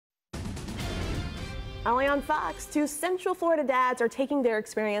Early on Fox, two Central Florida dads are taking their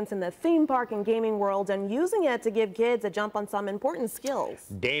experience in the theme park and gaming world and using it to give kids a jump on some important skills.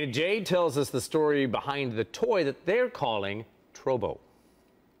 Dana J tells us the story behind the toy that they're calling Trobo.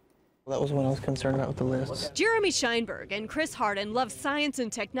 That was what I was concerned about with the list. Jeremy Scheinberg and Chris Harden love science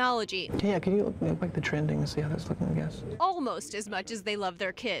and technology. Yeah, can you look like the trending and see how that's looking, I guess? Almost as much as they love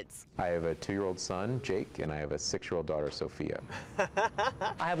their kids. I have a 2-year-old son, Jake, and I have a 6-year-old daughter, Sophia.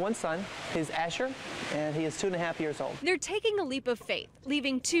 I have one son, he's Asher, and he is 2.5 years old. They're taking a leap of faith,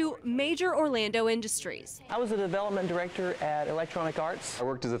 leaving two major Orlando industries. I was a development director at Electronic Arts. I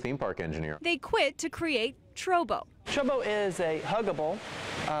worked as a theme park engineer. They quit to create Trobo. Trobo is a huggable,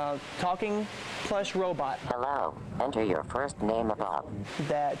 talking plush robot. Hello, enter your first name above.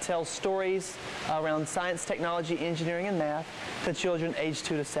 That tells stories around science, technology, engineering, and math to children aged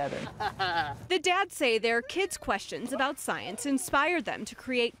 2 to 7. The dads say their kids' questions about science inspired them to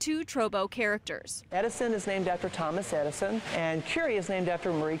create two Trobo characters. Edison is named after Thomas Edison, and Curie is named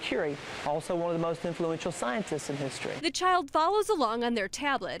after Marie Curie, also one of the most influential scientists in history. The child follows along on their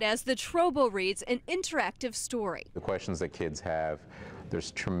tablet as the Trobo reads an interactive story. The questions that kids have,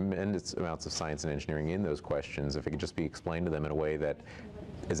 there's tremendous amounts of science and engineering in those questions. If it could just be explained to them in a way that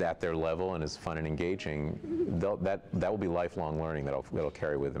is at their level and is fun and engaging, that will be lifelong learning that'll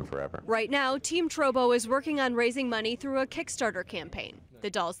carry with them forever. Right now, Team Trobo is working on raising money through a Kickstarter campaign. The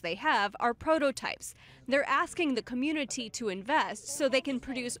dolls they have are prototypes. They're asking the community to invest so they can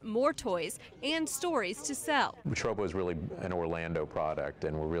produce more toys and stories to sell. Trobo is really an Orlando product,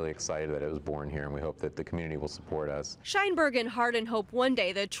 and we're really excited that it was born here, and we hope that the community will support us. Scheinberg and Harden hope one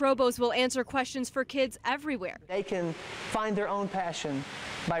day the Trobos will answer questions for kids everywhere. They can find their own passion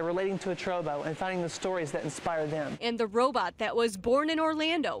by relating to a Trobo and finding the stories that inspire them. And the robot that was born in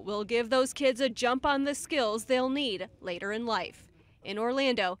Orlando will give those kids a jump on the skills they'll need later in life. In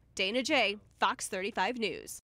Orlando, Dana J, Fox 35 News.